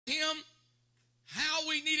him how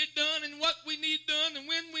we need it done and what we need done and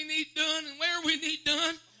when we need done and where we need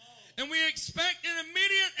done. And we expect an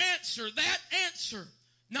immediate answer, that answer.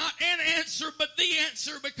 Not an answer, but the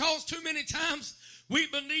answer, because too many times we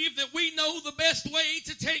believe that we know the best way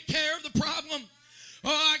to take care of the problem.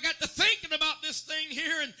 Oh, I got to thinking about this thing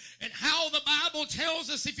here and how the Bible tells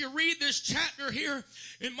us, if you read this chapter here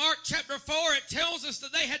in Mark chapter 4, it tells us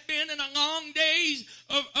that they had been in a long days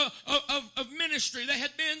of ministry. They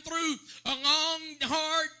had been through a long,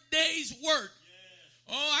 hard day's work.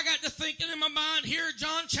 Oh, I got to thinking in my mind here,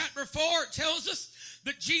 John chapter 4, it tells us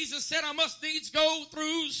that Jesus said, I must needs go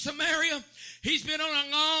through Samaria. He's been on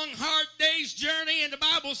a long, hard day's journey, and the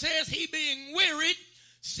Bible says he, being wearied,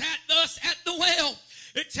 sat thus at the well.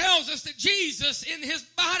 It tells us that Jesus, in his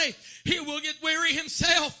body, he will get weary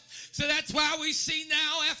himself. So that's why we see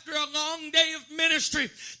now, after a long day of ministry,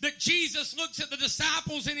 that Jesus looks at the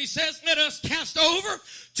disciples and he says, let us cast over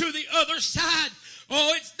to the other side.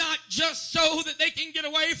 Oh, it's not just so that they can get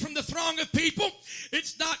away from the throng of people.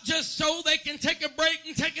 It's not just so they can take a break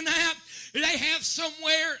and take a nap. They have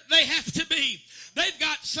somewhere they have to be. They've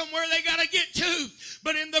got somewhere they got to get to.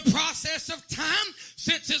 But in the process of time,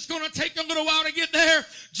 since it's going to take a little while to get there,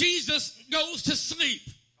 Jesus goes to sleep.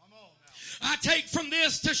 I take from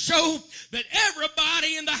this to show that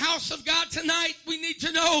everybody in the house of God tonight, we need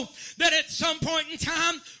to know that at some point in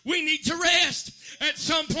time, we need to rest. At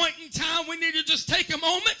some point in time, we need to just take a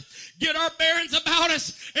moment, get our bearings about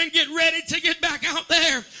us, and get ready to get back out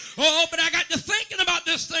there. Oh, but I got to thinking about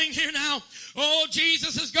this thing here now. Oh,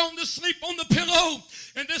 Jesus has gone to sleep on the pillow,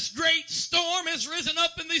 and this great storm has risen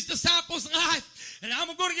up in these disciples' life. And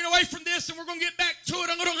I'm going to get away from this, and we're going to get back to it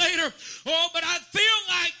a little later. Oh, but I feel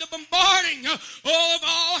like the bombarding of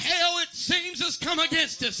all hell, it seems, has come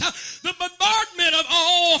against us. The bombardment of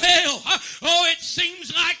all hell, it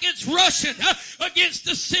seems like it's rushing against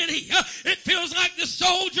the city. It feels like the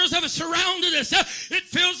soldiers have surrounded us. It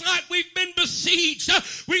feels like we've been besieged.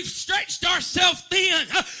 We've stretched ourselves thin.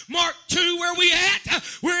 Mark 2, where we at?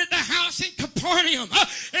 We're at the house in Capernaum,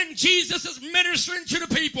 and Jesus is ministering to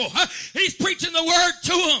the people. He's preaching the word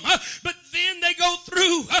to them, but then they go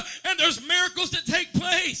through and there's miracles that take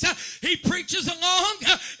place. He preaches along,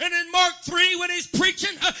 and in Mark 3, when he's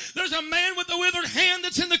preaching, there's a man with a withered hand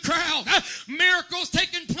that's in the crowd. Miracles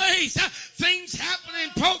taking place, things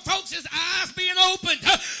happening, folks' eyes being opened,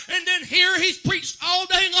 and then here he's preached all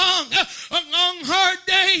day long, a long hard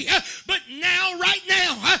day. But now, right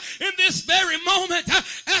now, in this very moment,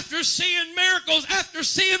 after seeing miracles, after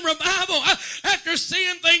seeing revival, after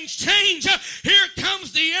seeing things change, here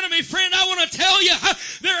comes the enemy. Friend, I want to tell you,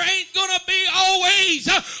 there ain't going to be always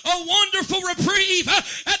a wonderful reprieve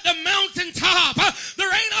at the mountaintop.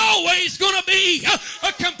 There ain't always going to be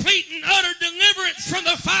a complete and utter deliverance from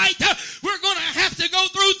the fight. We're going to have to go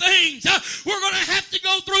through things. We're going to have to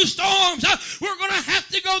go through storms. We're going to have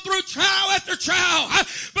to go through trial after trial.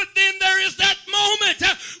 But then there is that moment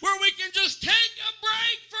where we can just take a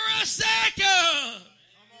break for a second.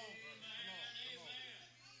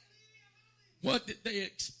 What did they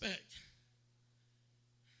expect?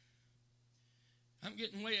 I'm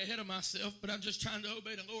getting way ahead of myself, but I'm just trying to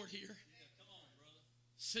obey the Lord here.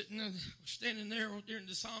 Standing there during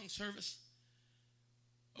the song service,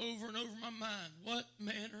 over and over my mind, what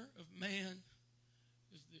manner of man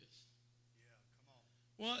is this?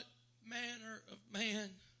 What manner of man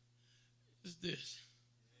is this?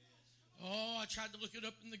 Oh, I tried to look it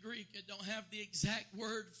up in the Greek. It don't have the exact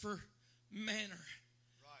word for manner.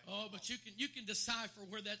 Oh, but you can decipher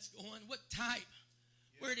where that's going. What type?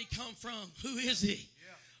 Where did he come from? Who is he?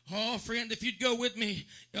 Oh, friend, if you'd go with me,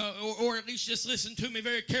 or at least just listen to me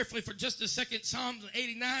very carefully for just a second. Psalms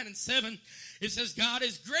 89 and 7, it says, God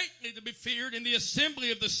is greatly to be feared in the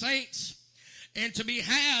assembly of the saints, and to be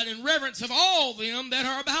had in reverence of all them that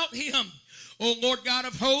are about him. O Lord God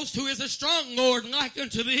of hosts, who is a strong Lord like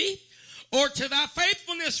unto thee, or to thy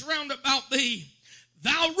faithfulness round about thee.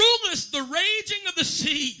 Thou rulest the raging of the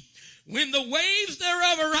sea. When the waves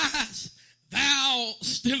thereof arise, thou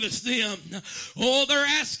stillest them. Oh, they're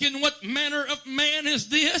asking what manner of man is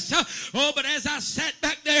this? Oh, but as I sat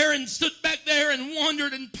back there and stood back there and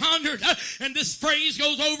wondered and pondered, and this phrase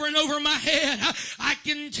goes over and over my head, I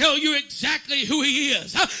can tell you exactly who he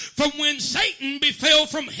is. From when Satan befell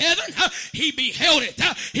from heaven, he beheld it.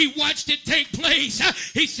 He watched it take place.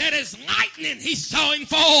 He said as lightning he saw him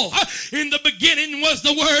fall. In the beginning was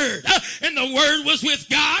the Word, and the Word was with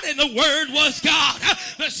God, and the Word was God.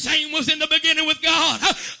 The same was in the beginning with God.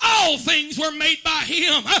 All things were made by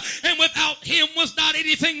him, and without him was not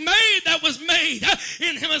anything made that was made.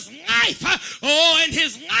 In him is life. Oh, and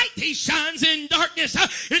his light he shines in darkness.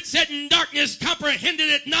 It said in darkness comprehend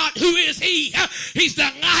intended it not. Who is he? He's the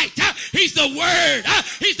light. He's the word.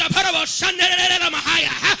 He's the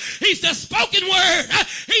He's the spoken word.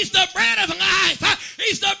 He's the bread of life.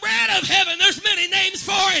 He's the bread of heaven. There's many names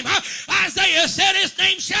for him. Isaiah said his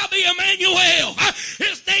name shall be Emmanuel.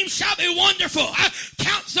 His name shall be Wonderful.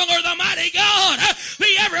 Counselor, the mighty God.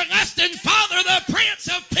 The everlasting Father, the Prince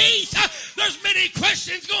of Peace. There's many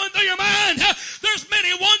questions going through your mind. There's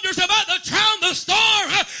many wonders about the trial and the storm.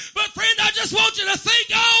 But friend, I just want you to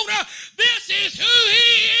think on, this is who he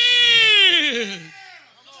is.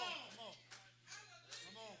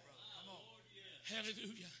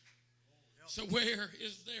 Hallelujah. So where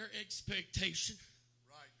is their expectation?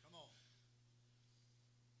 Right, come on.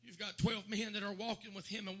 You've got 12 men that are walking with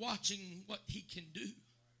him and watching what he can do.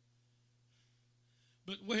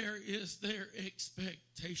 But where is their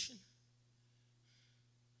expectation?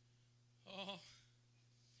 Oh,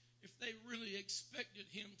 if they really expected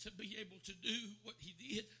him to be able to do what he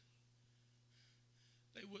did,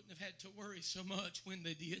 they wouldn't have had to worry so much when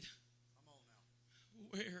they did. Come on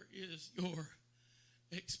now. Where is your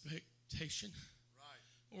expectation?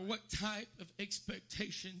 Right. Or what type of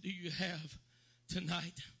expectation do you have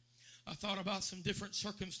tonight? I thought about some different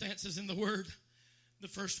circumstances in the Word. The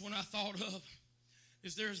first one I thought of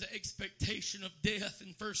is there's the expectation of death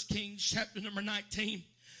in 1 Kings chapter number 19.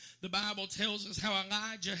 The Bible tells us how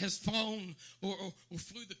Elijah has flown or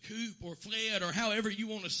flew the coop or fled, or however you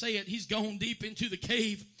want to say it. He's gone deep into the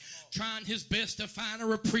cave, trying his best to find a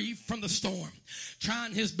reprieve from the storm,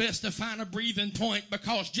 trying his best to find a breathing point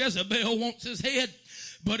because Jezebel wants his head.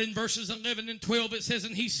 But in verses 11 and 12 it says,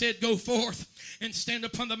 and he said, go forth and stand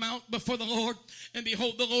upon the mount before the Lord. And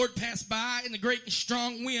behold, the Lord passed by, and the great and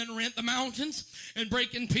strong wind rent the mountains and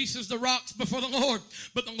brake in pieces the rocks before the Lord.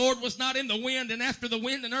 But the Lord was not in the wind, and after the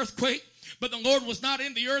wind an earthquake. But the Lord was not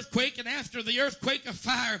in the earthquake, and after the earthquake a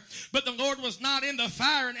fire. But the Lord was not in the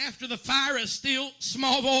fire, and after the fire a still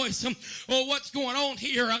small voice. Oh, what's going on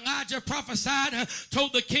here? Elijah prophesied,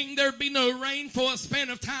 told the king there'd be no rain for a span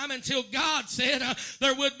of time until God said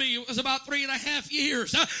there would be. It was about 3.5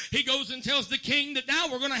 years. He goes and tells the king that now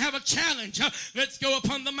we're going to have a challenge. Let's go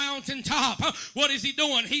upon the mountaintop. What is he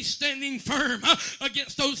doing? He's standing firm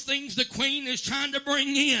against those things the queen is trying to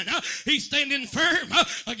bring in. He's standing firm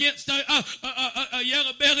against a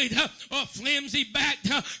yellow-bellied,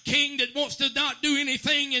 flimsy-backed king that wants to not do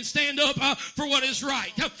anything and stand up for what is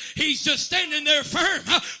right. He's just standing there firm,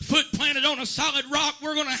 foot planted on a solid rock.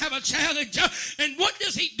 We're going to have a challenge. And what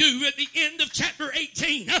does he do at the end of chapter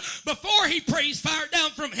 18? Before he prays fire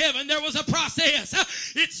down from heaven, there was a process.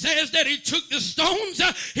 It says that he took the stones,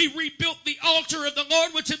 he rebuilt the altar of the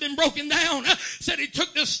Lord which had been broken down. Said he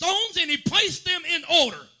took the stones and he placed them in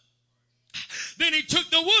order. Then he took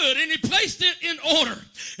the wood and he placed it in order.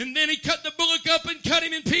 And then he cut the bullock up and cut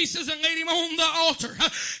him in pieces and laid him on the altar.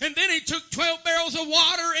 And then he took 12 barrels of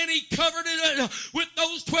water and he covered it with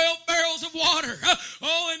those 12 barrels of water.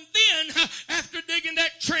 Oh, and then after digging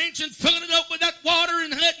that trench and filling it up with that water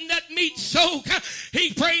and letting that meat soak,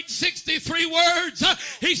 he prayed 63 words.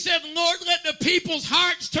 He said, Lord, let the people's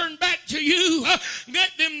hearts turn back to you.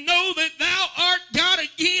 Let them know that thou art God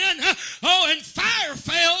again. Oh, and fire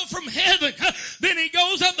fell from heaven. Then he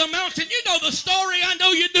goes up the mountain. You know the story. I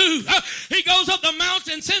know you do. He goes up the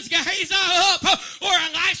mountain, sends Gehazi up, or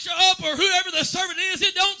Elisha up, or whoever the servant is.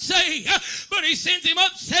 It don't say. But he sends him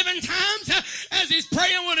up 7 times as he's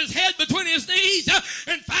praying with his head between his knees.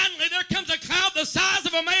 And finally there comes a cloud the size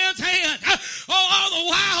of a man's hand. Oh, all the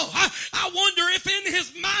while, I wonder if in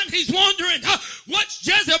his mind he's wondering, what's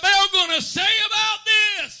Jezebel going to say about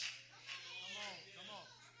this?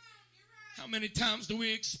 How many times do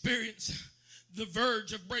we experience the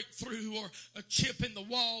verge of breakthrough or a chip in the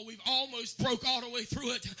wall? We've almost broke all the way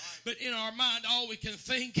through it, but in our mind all we can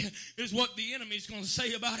think is what the enemy's going to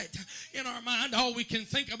say about it. In our mind all we can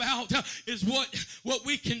think about is what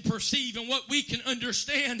we can perceive and what we can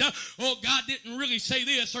understand. Oh, God didn't really say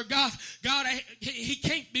this, or God he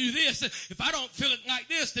can't do this. If I don't feel it like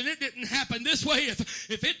this, then it didn't happen this way.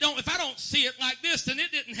 If I don't see it like this, then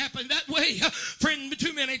it didn't happen that way. Friend,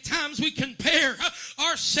 too many times we compare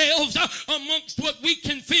ourselves amongst what we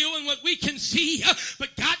can feel and what we can see,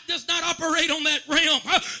 but God does not operate on that realm.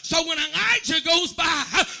 So when Elijah goes by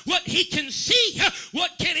what he can see,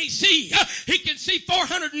 what can he see? He can see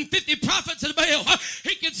 450 prophets of Baal.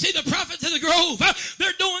 He can see the prophets of the grove.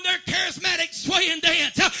 They're doing their charismatic sway and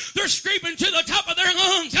dance. They're screaming to the top of their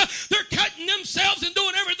lungs. They're cutting themselves and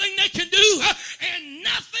doing everything they can do, and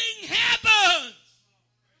nothing happens.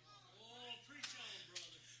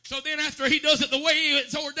 So then after he does it the way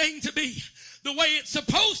it's ordained to be, the way it's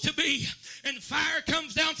supposed to be, and fire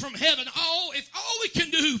comes down from heaven. If all we can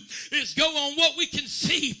do is go on what we can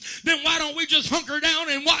see, then why don't we just hunker down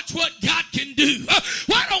and watch what God can do?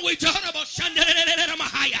 Why don't we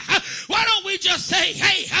just say,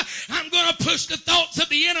 hey, I'm going to push the thoughts of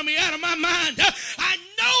the enemy out of my mind. I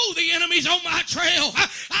know the enemy's on my trail.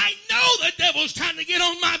 I know the devil's trying to get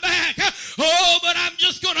on my back. Oh, but I'm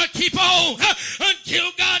just going to keep on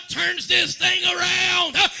until God turns this thing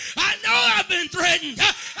around. I know I've been threatened.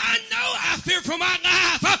 I know I fear for my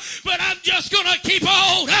life, but I'm just going to keep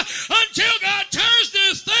on until God turns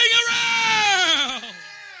this thing around.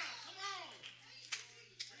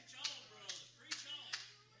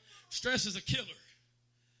 Stress is a killer.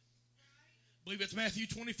 I believe it's Matthew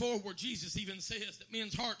 24 where Jesus even says that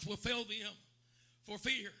men's hearts will fail them for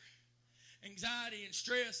fear, anxiety, and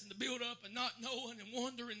stress, and the build up and not knowing and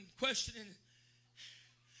wondering and questioning.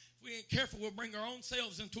 If we ain't careful, we'll bring our own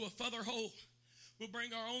selves into a further hole. We'll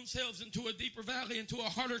bring our own selves into a deeper valley, into a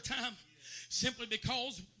harder time, simply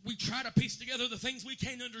because we try to piece together the things we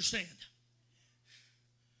can't understand.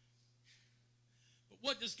 But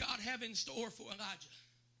what does God have in store for Elijah?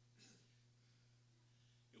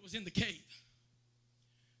 It was in the cave.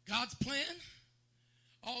 God's plan,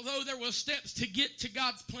 although there were steps to get to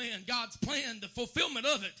God's plan, the fulfillment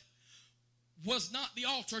of it was not the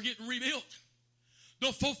altar getting rebuilt.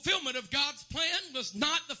 The fulfillment of God's plan was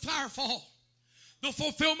not the fire fall. The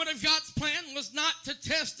fulfillment of God's plan was not to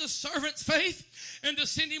test the servant's faith and to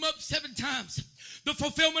send him up 7 times. The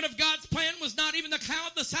fulfillment of God's plan was not even the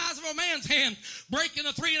cloud the size of a man's hand, breaking a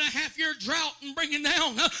 3.5-year drought and bringing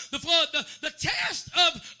down the flood. The test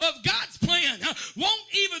of God's plan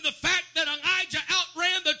won't even the fact that Elijah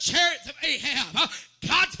outran the chariots of Ahab.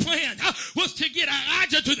 God's plan was to get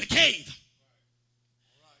Elijah to the cave.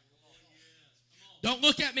 Don't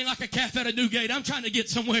look at me like a calf at a new gate. I'm trying to get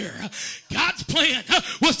somewhere. God's plan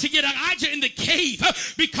was to get Elijah in the cave,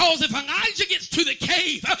 because if Elijah gets to the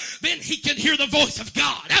cave, then he can hear the voice of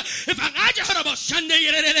God. If Elijah,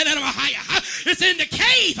 it's in the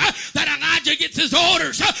cave that Elijah gets his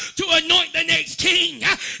orders to anoint the next king.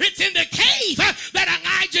 It's in the cave that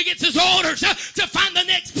Elijah gets his orders to find the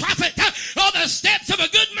next prophet. All the steps of a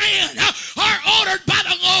good man are ordered by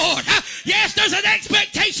the Lord. Yes, there's an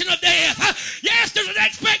expectation of death. Yes, there's an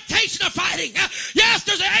expectation of fighting. Yes,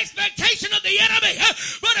 there's an expectation of the enemy.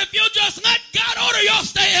 But if you just let God order your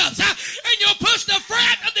steps and you'll push the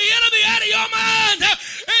threat of the enemy out of your mind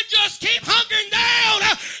and just keep hunkering down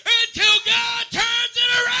until God turns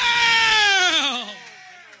it around.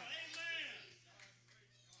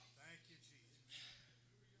 Thank you, Jesus.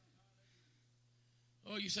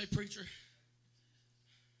 Oh, you say, preacher,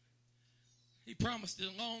 he promised it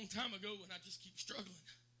a long time ago and I just keep struggling.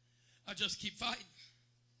 I just keep fighting.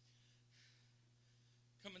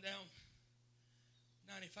 Coming down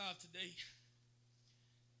 95 today,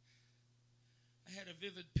 I had a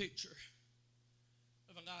vivid picture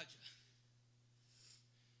of Elijah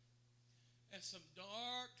as some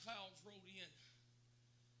dark clouds rolled in,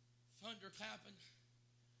 thunder clapping.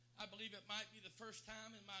 I believe it might be the first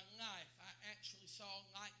time in my life I actually saw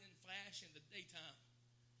lightning flash in the daytime.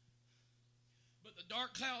 But the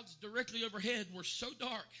dark clouds directly overhead were so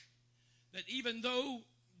dark that even though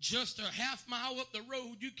just a half mile up the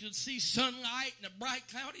road you could see sunlight and a bright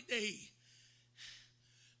cloudy day,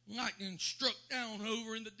 lightning struck down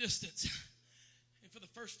over in the distance. And for the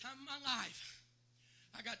first time in my life,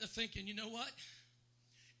 I got to thinking, you know what?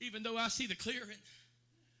 Even though I see the clearing,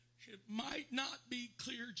 it might not be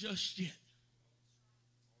clear just yet.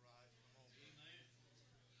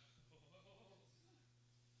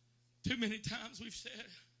 Too many times we've said,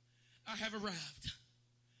 I have arrived.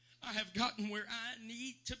 I have gotten where I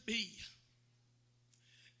need to be.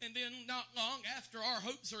 And then not long after, our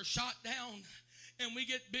hopes are shot down and we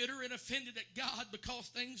get bitter and offended at God because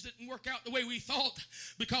things didn't work out the way we thought.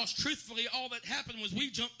 Because truthfully, all that happened was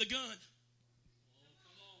we jumped the gun.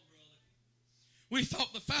 We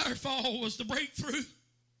thought the firefall was the breakthrough.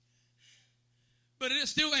 But it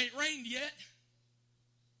still ain't rained yet.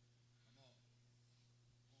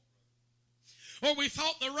 Or we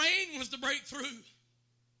thought the rain was the breakthrough.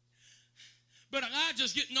 But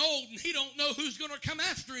Elijah's getting old and he don't know who's going to come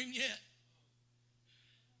after him yet.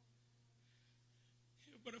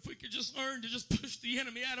 But if we could just learn to just push the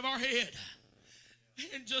enemy out of our head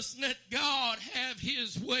and just let God have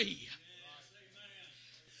his way.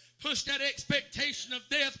 Push that expectation of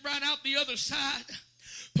death right out the other side.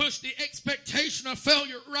 Push the expectation of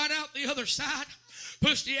failure right out the other side.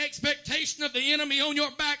 Push the expectation of the enemy on your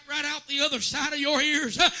back right out the other side of your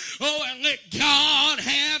ears. Oh, and let God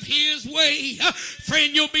have his way.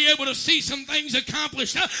 Friend, you'll be able to see some things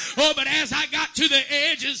accomplished. Oh, but as I got to the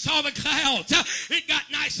edge and saw the clouds, it got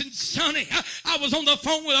nice and sunny. I was on the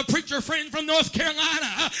phone with a preacher friend from North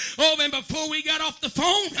Carolina. Oh, and before we got off the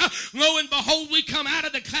phone, lo and behold, we come out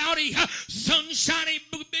of the cloudy, sunshiny,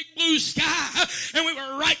 big blue sky, and we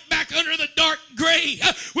were right back under the dark gray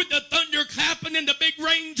with the thunder clapping and the big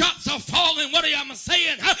raindrops are falling. What am I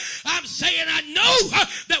saying? I'm saying I know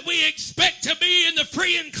that we expect to be in the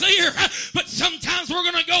free and clear, but sometimes we're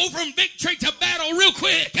going to go from victory to battle real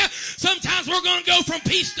quick. Sometimes we're going to go from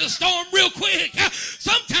peace to storm real quick.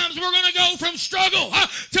 Sometimes we're going to go from struggle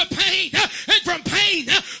to pain, and from pain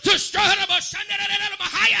to struggle,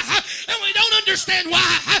 and we don't understand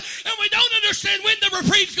why, and we don't understand when the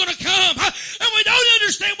reprieve's going to come, and we don't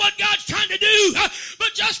understand what God's trying to do.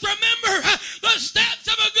 But just remember, the steps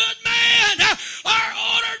of a good man are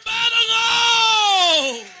ordered by the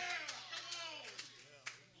Lord.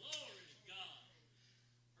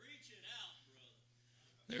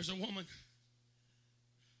 There's a woman,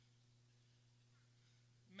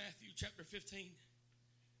 Matthew chapter 15.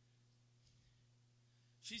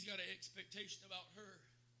 She's got an expectation about her,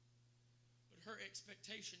 but her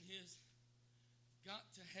expectation is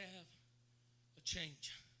got to have a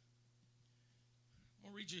change. I'm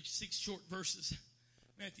going to read you 6 short verses.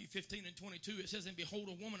 Matthew 15 and 22. It says, "And behold,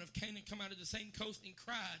 a woman of Canaan come out of the same coast and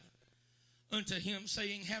cried unto him,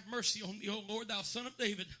 saying, Have mercy on me, O Lord, thou son of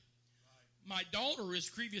David. My daughter is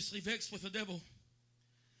grievously vexed with the devil."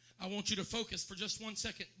 I want you to focus for just 1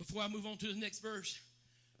 second before I move on to the next verse.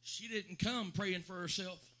 She didn't come praying for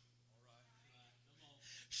herself.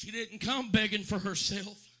 She didn't come begging for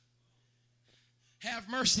herself. Have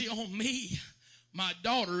mercy on me. My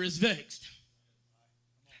daughter is vexed.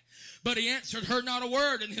 But he answered her not a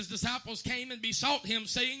word, and his disciples came and besought him,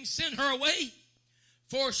 saying, Send her away,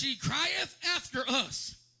 for she crieth after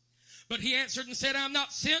us. But he answered and said, I am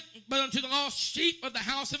not sent but unto the lost sheep of the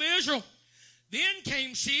house of Israel. Then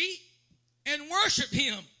came she and worshipped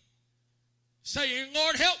him, saying,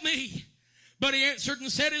 Lord, help me. But he answered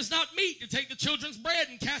and said, It is not meet to take the children's bread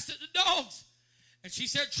and cast it to dogs. And she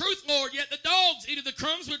said, Truth, Lord, yet the dogs eat of the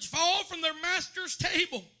crumbs which fall from their master's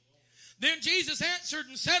table. Then Jesus answered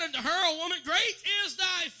and said unto her, O woman, great is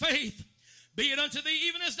thy faith. Be it unto thee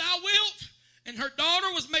even as thou wilt. And her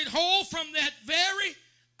daughter was made whole from that very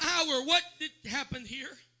hour. What did happen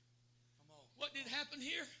here? What did happen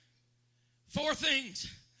here? 4 things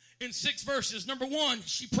in 6 verses. Number 1,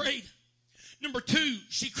 she prayed. Number 2,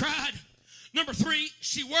 she cried. Number 3,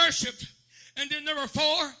 she worshiped. And then number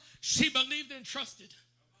 4, she believed and trusted.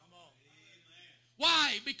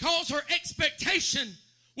 Why? Because her expectation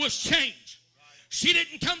was changed. She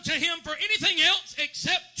didn't come to him for anything else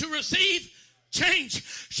except to receive change.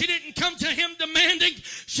 She didn't come to him demanding.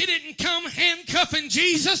 She didn't come handcuffing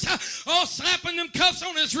Jesus, slapping them cuffs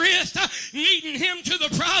on his wrist, leading him to the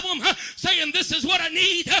problem, saying, this is what I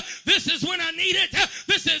need. This is when I need it.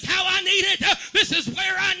 This is how I need it. This is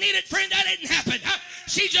where I need it. Friend, that didn't happen.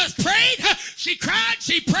 She just prayed. She cried.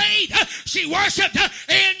 She prayed. She worshiped.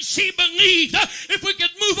 And she believed. If we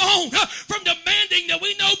could move on from demanding that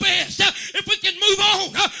we know best, if we can move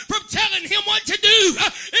on from telling him what to do,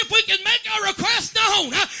 if we can make our request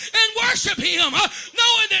known and worship him,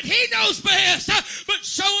 knowing that he knows best, but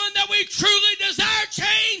showing that we truly desire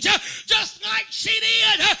change, just like she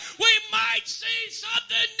did, we might see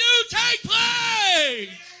something new take place.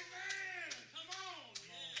 Come on.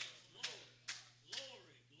 Glory.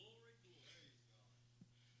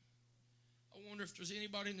 I wonder if there's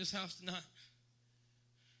anybody in this house tonight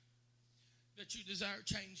that you desire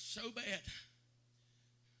change so bad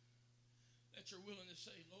that you're willing to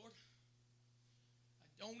say, Lord,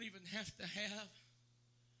 I don't even have to have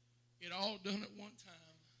it all done at one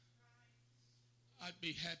time. I'd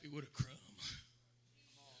be happy with a crumb.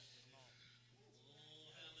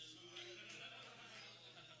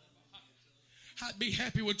 I'd be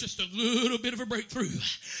happy with just a little bit of a breakthrough.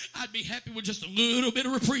 I'd be happy with just a little bit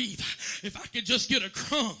of reprieve if I could just get a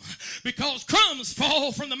crumb. Because crumbs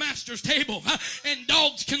fall from the master's table and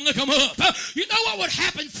dogs can lick them up. You know what would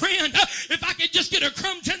happen, friend, if I could just get a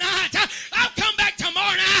crumb tonight? I'll come back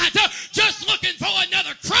tomorrow night just looking for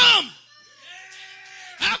another crumb.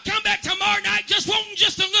 I'll come back tomorrow night just wanting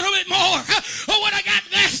just a little bit more of what I got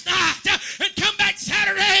last night, and come back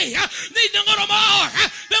Saturday needing a little more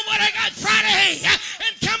than what I got Friday,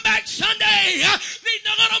 and come back Sunday needing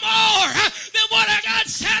a little more than what I got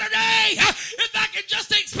Saturday. If I could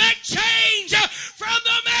just expect change from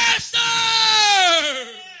the Master.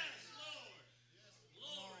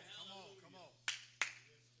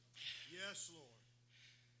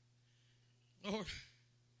 Lord,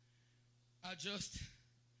 I just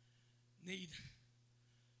need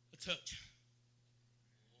a touch.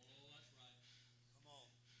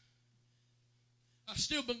 I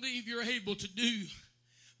still believe you're able to do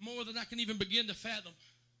more than I can even begin to fathom.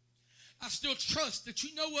 I still trust that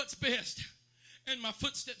you know what's best and my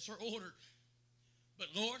footsteps are ordered. But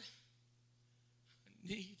Lord, I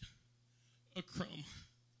need a crumb.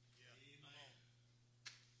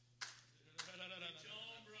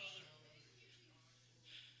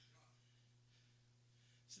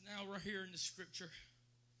 So now right here in the scripture,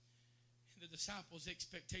 the disciples'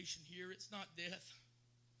 expectation here, it's not death.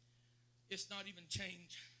 It's not even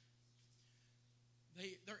change.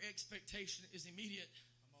 Their expectation is immediate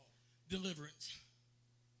deliverance.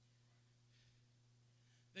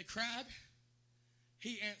 They cried.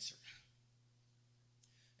 He answered.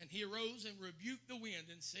 And he arose and rebuked the wind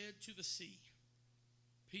and said to the sea,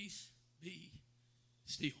 peace be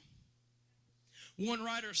still. One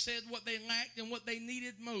writer said what they lacked and what they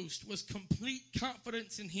needed most was complete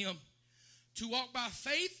confidence in him, to walk by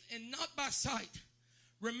faith and not by sight,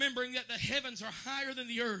 remembering that the heavens are higher than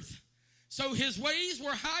the earth. So his ways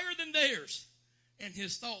were higher than theirs, and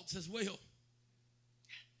his thoughts as well.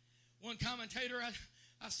 One commentator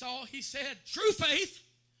I saw, he said, true faith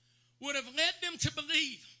would have led them to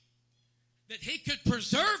believe that he could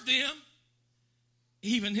preserve them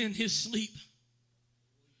even in his sleep.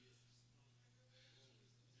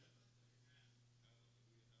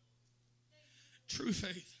 True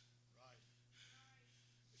faith.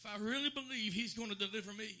 If I really believe he's going to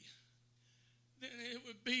deliver me, then it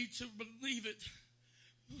would be to believe it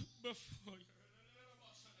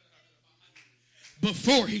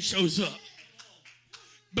before he shows up.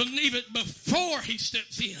 Believe it before he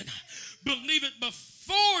steps in. Believe it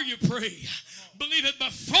before you pray. Believe it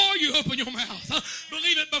before you open your mouth.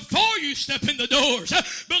 Believe it before you step in the doors.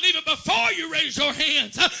 Believe it before you raise your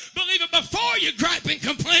hands. Believe it before you gripe and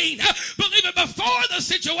complain. Believe it before the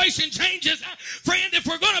situation changes. Friend, if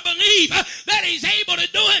we're going to believe that he's able to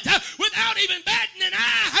do it without even batting an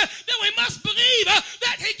eye, then we must believe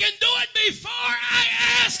that he can do it before I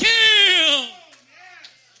ask him.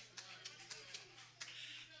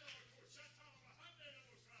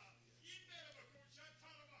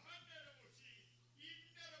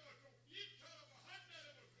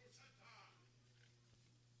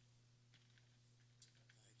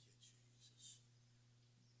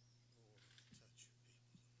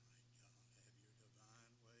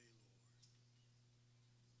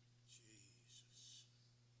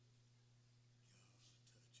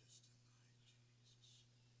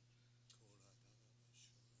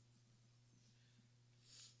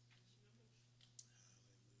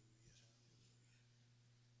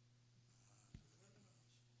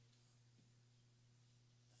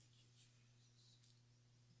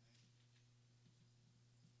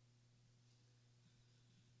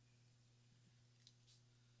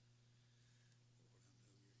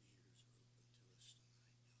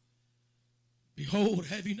 Behold,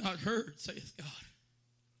 have you not heard, saith God?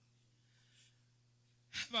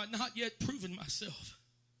 Have I not yet proven myself?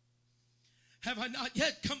 Have I not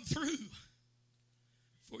yet come through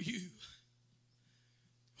for you?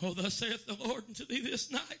 Oh, thus saith the Lord unto thee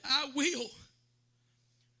this night, I will,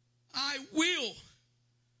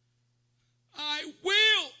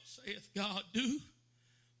 saith God, do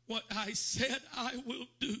what I said I will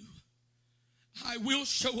do. I will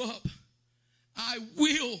show up. I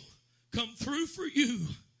will come through for you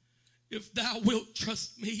if thou wilt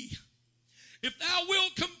trust me. If thou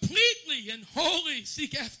wilt completely and wholly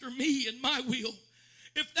seek after me and my will.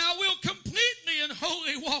 If thou wilt completely and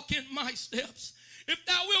wholly walk in my steps. If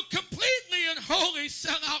thou wilt completely and wholly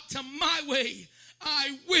sell out to my way,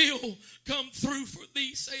 I will come through for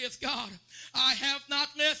thee, saith God. I have not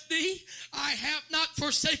left thee. I have not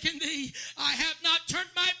forsaken thee. I have not turned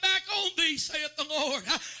my back on thee, saith the Lord.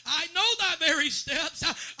 I know thy very steps.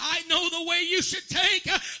 I know the way you should take.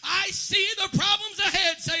 I see the problems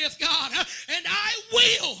ahead, saith God. And I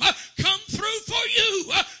will come through for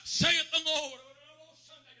you, saith the Lord.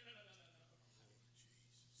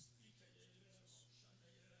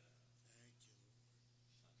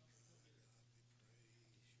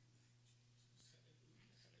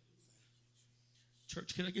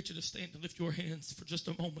 Church, can I get you to stand and lift your hands for just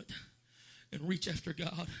a moment and reach after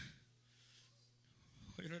God?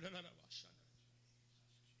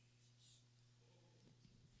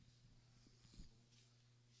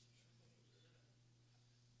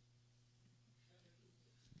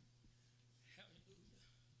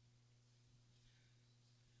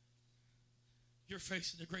 You're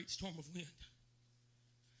facing a great storm of wind.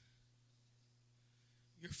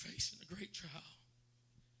 You're facing a great trial.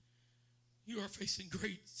 You are facing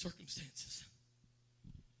great circumstances.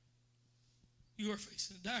 You are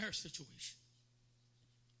facing a dire situation.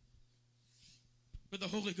 But the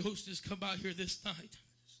Holy Ghost has come out here this night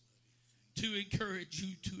to encourage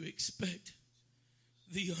you to expect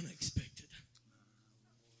the unexpected.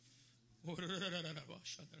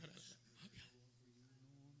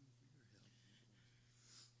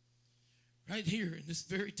 Right here in this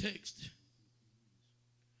very text,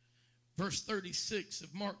 verse 36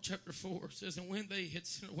 of Mark chapter 4 says, and when they had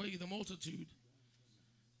sent away the multitude,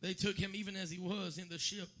 they took him even as he was in the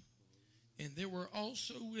ship. And there were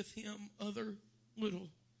also with him other little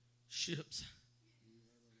ships.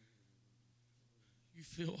 You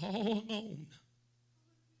feel all alone.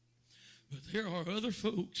 But there are other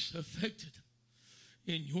folks affected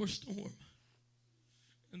in your storm.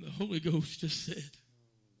 And the Holy Ghost just said,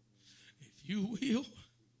 if you will,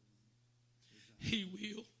 he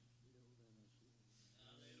will.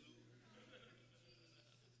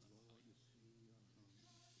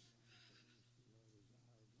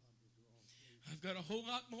 I've got a whole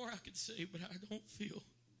lot more I could say, but I don't feel.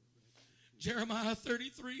 Jeremiah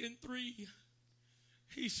 33:3,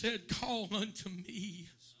 he said, call unto me,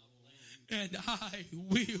 and I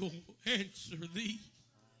will answer thee.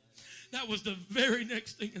 That was the very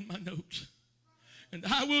next thing in my notes. And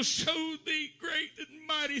I will show thee great and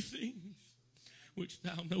mighty things, which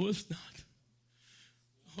thou knowest not.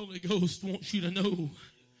 The Holy Ghost wants you to know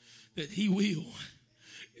that he will,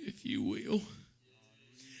 if you will.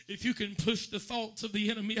 If you can push the thoughts of the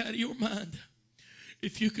enemy out of your mind,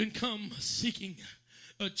 if you can come seeking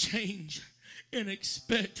a change and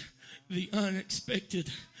expect the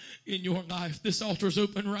unexpected in your life. This altar's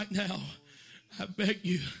open right now. I beg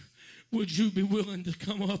you, would you be willing to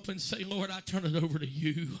come up and say, Lord, I turn it over to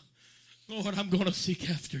you. Lord, I'm going to seek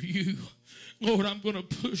after you. Lord, I'm going to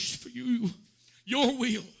push for you. Your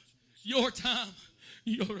will, your time,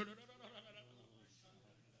 your...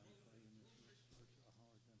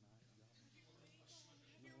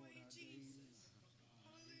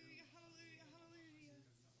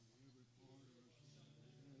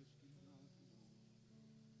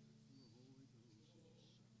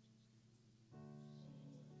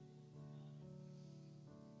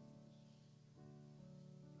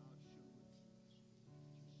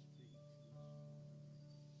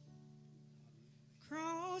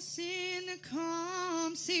 Crossing the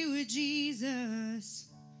calm sea with Jesus,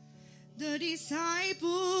 the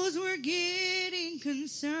disciples were getting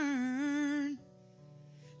concerned.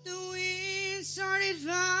 The wind started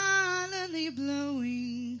violently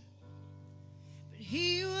blowing, but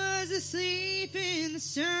he was asleep in the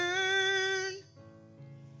stern.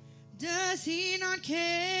 Does he not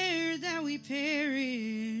care that we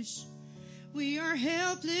perish? We are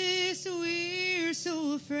helpless, we're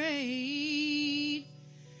so afraid.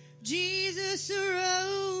 Jesus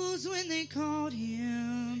arose when they called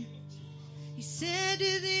him. He said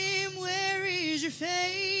to them, where is your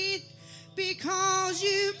faith? Because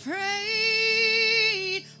you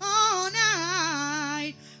prayed all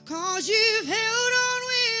night. Cause you've held on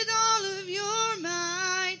with all of your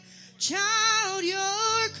might. Child,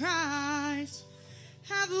 your cries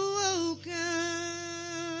have awoken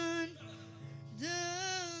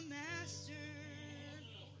the Master.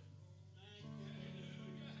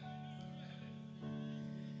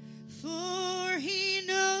 For he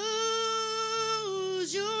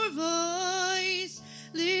knows your voice.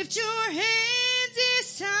 Lift your hands,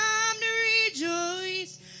 it's time to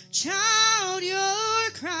rejoice. Child, your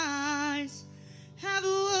cries have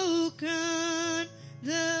awoken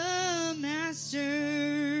the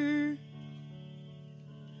Master.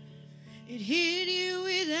 It hit you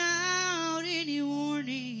without any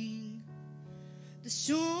warning. The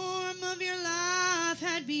storm of your life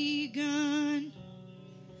had begun.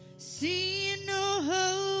 Seeing no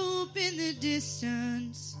hope in the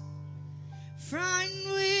distance,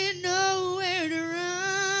 frightened with nowhere to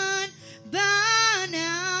run. By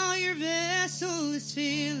now your vessel is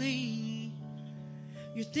filling.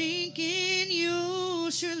 You're thinking you'll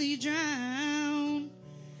surely drown.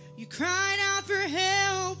 You cried out for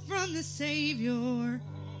help from the Savior.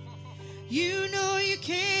 You know you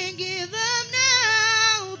can't give up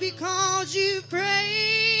now because you've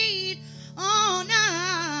prayed all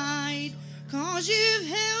night. Cause you've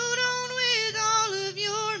held on with all of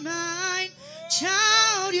your might.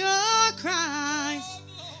 Child, your cries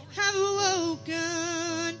have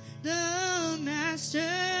awoken the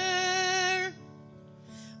Master.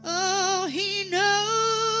 Oh, he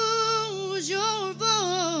knows your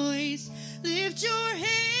voice. Lift your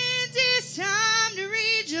hands, it's time to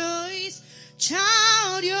rejoice.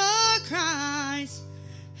 Child, your cries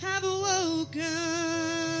have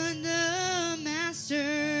awoken the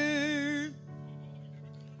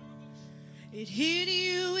It hit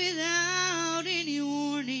you without any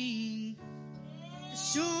warning. The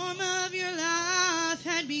storm of your life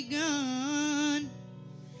had begun.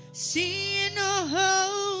 Seeing no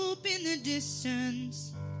hope in the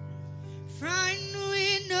distance, frightened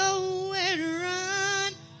with nowhere to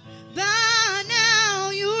run. By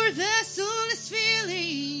now your vessel is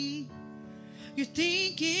filling. You're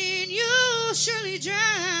thinking you'll surely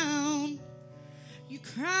drown. You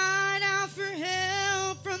cried out for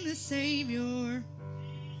help from the Savior.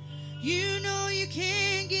 You know you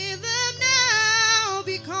can't give up now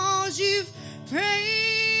because you've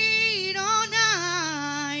prayed all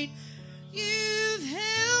night. You've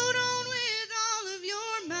held on with all of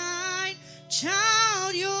your might.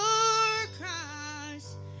 Child, your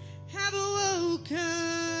cries have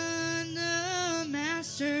awoken the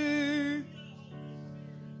Master.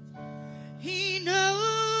 He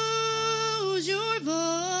knows your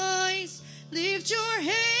voice. Lift your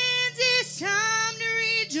hands, it's time to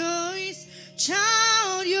rejoice.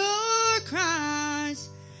 Child, your cries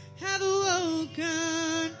have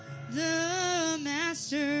awoken the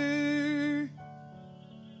Master.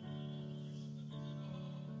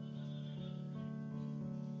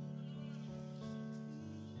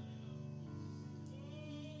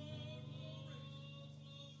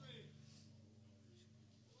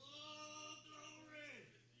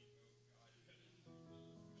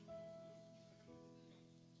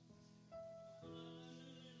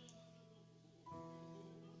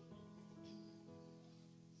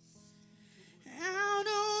 Out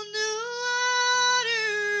on the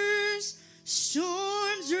waters,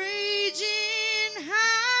 storms raging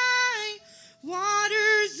high,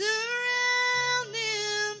 waters around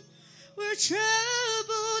them were troubled.